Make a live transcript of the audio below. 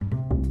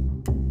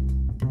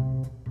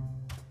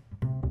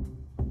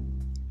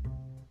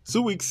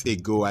2 weeks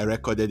ago, I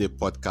recorded a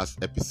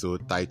podcast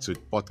episode titled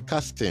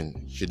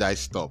Podcasting, Should I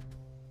Stop?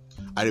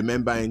 I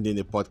remember ending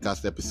the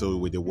podcast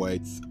episode with the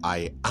words,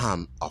 I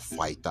am a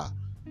fighter.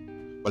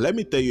 But let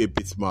me tell you a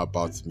bit more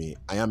about me.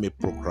 I am a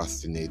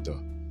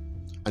procrastinator.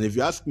 And if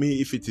you ask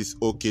me if it is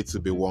okay to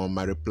be one,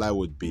 my reply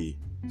would be,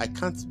 I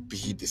can't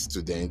be the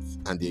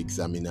student and the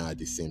examiner at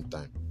the same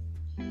time.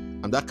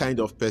 I'm that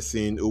kind of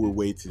person who will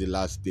wait till the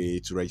last day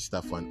to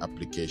register for an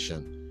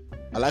application.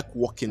 I like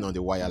walking on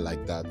the wire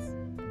like that.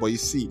 But you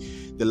see,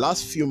 the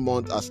last few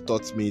months has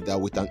taught me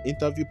that with an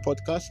interview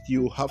podcast,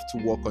 you have to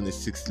walk on a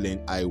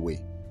 6-lane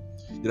highway.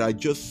 There are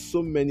just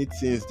so many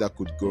things that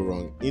could go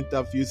wrong.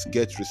 Interviews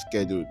get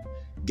rescheduled,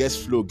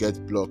 guest flow gets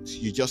blocked,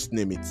 you just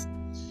name it.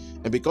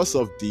 And because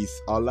of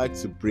this, I'd like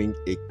to bring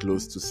a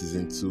close to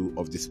season 2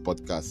 of this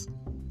podcast.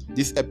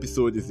 This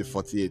episode is the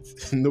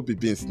 48th. No be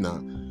beans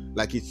now.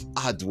 Like it's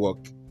hard work.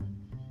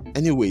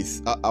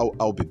 Anyways,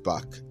 I'll be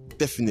back.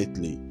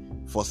 Definitely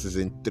for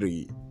season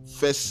 3.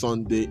 First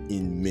Sunday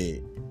in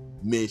May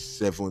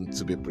 7th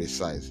to be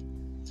precise.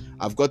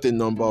 I've got a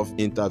number of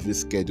interviews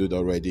scheduled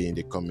already in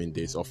the coming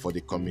days or for the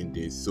coming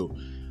days. So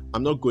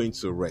I'm not going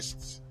to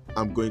rest.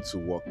 I'm going to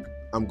work.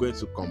 I'm going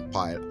to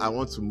compile. I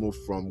want to move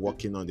from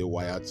walking on the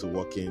wire to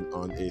walking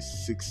on a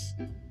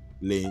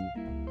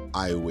 6-lane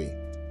highway.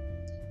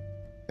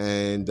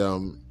 And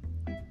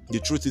the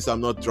truth is,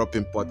 I'm not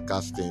dropping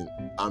podcasting.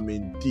 I'm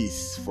in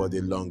this for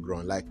the long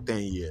run, like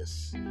 10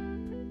 years.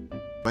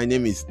 My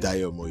name is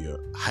Dayo Moyo.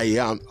 I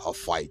am a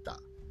fighter.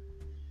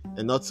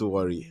 And not to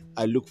worry,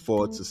 I look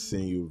forward to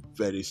seeing you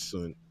very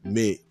soon,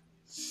 May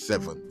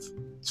 7th,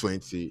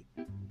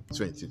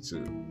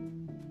 2022.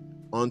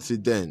 Until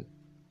then,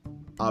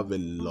 have a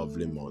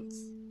lovely month.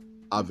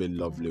 Have a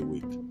lovely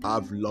week.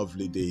 Have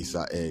lovely days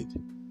ahead.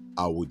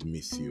 I would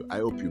miss you. I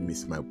hope you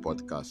miss my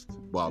podcast,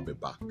 but I'll be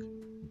back.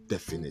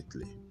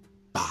 Definitely.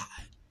 Bye.